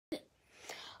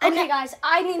Okay, guys,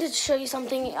 I need to show you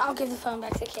something. I'll give the phone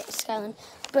back to Skylin.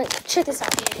 But check this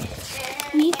out.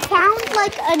 We found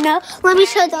like enough. Let me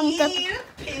show them the.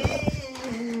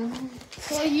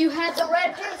 Well, you had the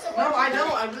red pen. So No, I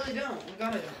don't. I really don't. I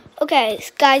got it. Okay,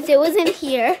 guys, it was in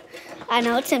here. I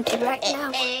know it's empty right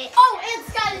now. Oh, and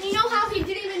Skylin, you know how he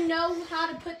didn't even know how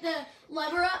to put the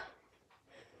lever up?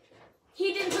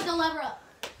 He didn't put the lever up.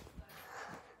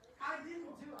 I didn't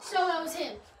do it. So that was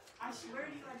him. I swear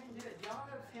to you, I didn't do it. Do y'all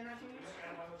have a pen I can use?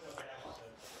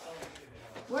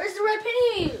 Where's the red pen you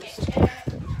used?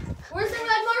 Where's the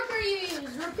red marker you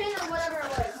used? Or pen or whatever it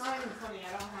was? It's not even funny. I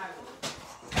don't have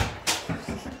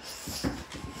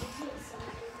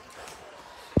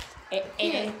it.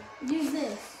 Here, use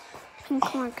this.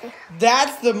 Pink marker.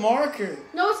 That's the marker.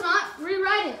 No, it's not.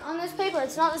 Rewrite it on this paper.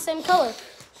 It's not the same color.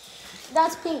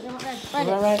 That's pink, not red. Write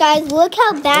it. Right. Guys, look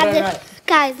how bad Right. this.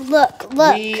 Guys, look.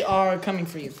 We are coming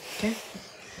for you. Okay.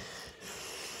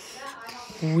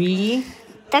 We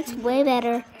That's way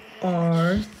better.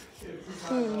 are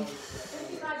coming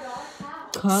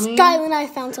Skylin, I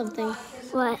found something.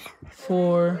 What?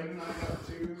 for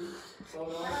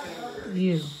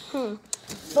you.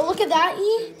 But look at that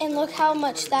E, and look how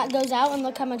much that goes out, and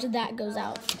look how much that goes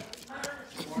out.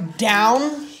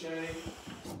 Down,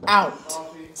 out.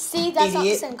 See, that's not the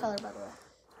Idiot. same color, by the way.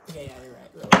 Yeah, you're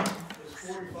right.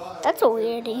 That's a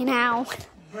weird now.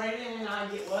 Brandon and I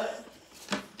get what?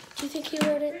 Do you think he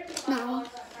wrote it? No.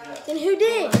 Then who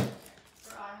did?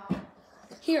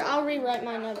 Here, I'll rewrite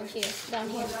mine over here, down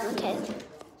here. Okay.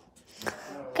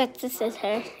 Guys, this is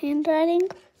her handwriting.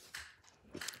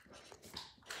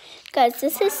 Guys,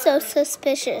 this is so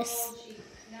suspicious.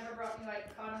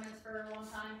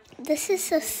 This is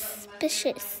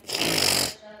suspicious.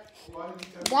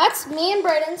 That's me and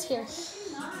Braden's here.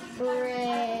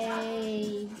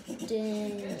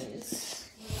 Braden's.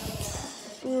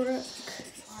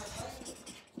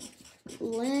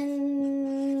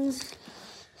 Brooklyn's.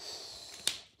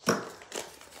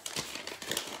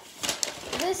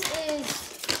 This is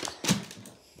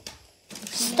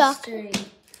Stuck. mystery.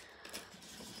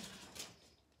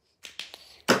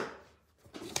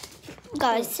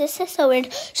 Guys, this is so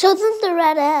weird. Show them the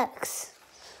red X.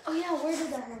 Oh yeah, where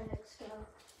did that red X go?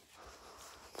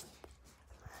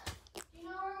 You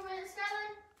know where it went,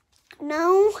 Skylin?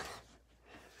 No.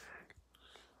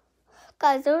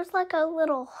 Guys, there was like a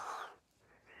little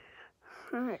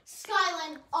heart.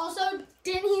 Skylin, also,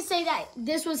 didn't he say that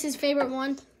this was his favorite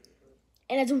one?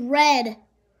 And it's red.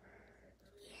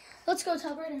 Let's go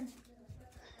tell Braden.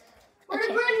 Where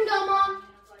did Okay. Braden go, Mom?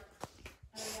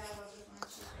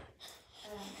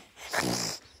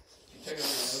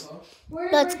 Where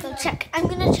did Let's Braden go check. I'm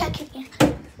gonna check it here.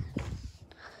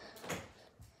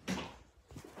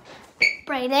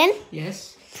 Brayden,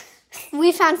 Yes.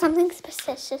 we found something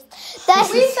suspicious. That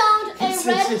We found a red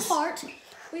Suspicious. heart.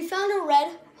 We found a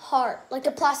red heart, like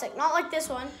a plastic, not like this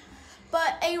one,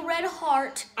 but a red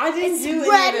heart. I didn't It's do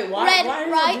red, any of it. Why, red, why are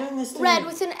right? you doing this to Red me?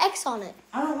 with an X on it.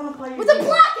 I don't want to play your With a game.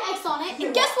 black X on it.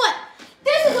 And guess what?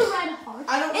 This is a red heart.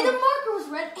 I don't And the wanna- marker was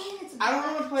red, and it's a I don't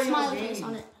want to play your smiley game. face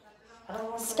on it. I don't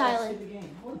want to Skylin. play the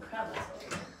game. Holy crap, that's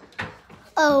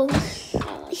Oh,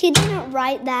 he didn't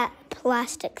write that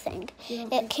plastic thing.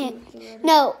 It can't.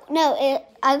 No.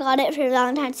 I got it for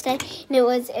Valentine's Day, and it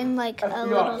was in like a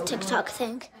little TikTok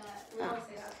thing.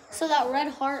 So that red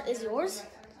heart is yours?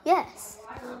 Yes.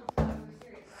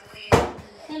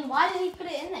 Then why did he put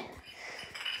it in there?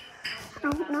 I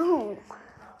don't know.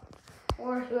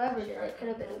 Or whoever did it. Could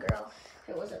have been a girl. If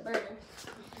it wasn't Braden.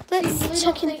 Let's really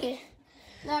check don't in think- here.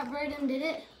 That Braden did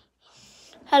it.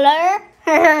 Hello?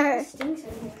 It stinks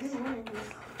in here. Who's in here?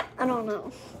 I don't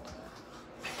know.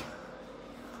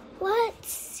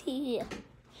 Let's see.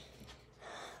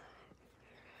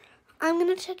 I'm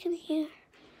gonna check in here.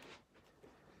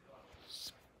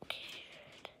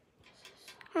 Scared.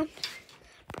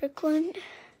 Brooklyn.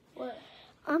 What?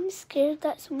 I'm scared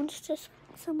that someone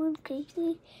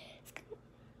crazy is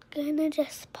gonna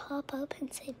just pop up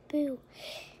and say boo.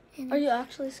 And Are you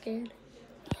actually scared?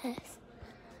 yes.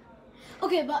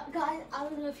 Okay, but guys, I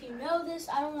don't know if you know this.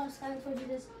 I don't know if Skylar told you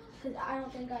this, because I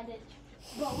don't think I did.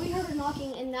 But we heard her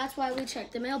knocking, and that's why we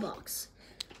checked the mailbox.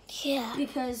 Yeah.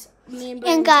 Because me and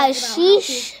Brandon And guys, talked about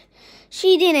how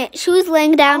she didn't. She was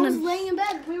laying I down was and laying in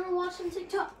bed. We were watching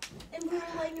TikTok, and we were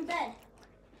laying in bed.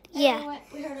 And yeah.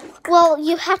 we heard it. Well,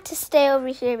 you have to stay over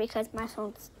here because my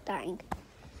phone's dying.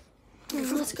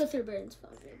 Let's go through Braden's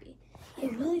phone, maybe.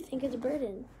 I really think it's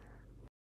Braden.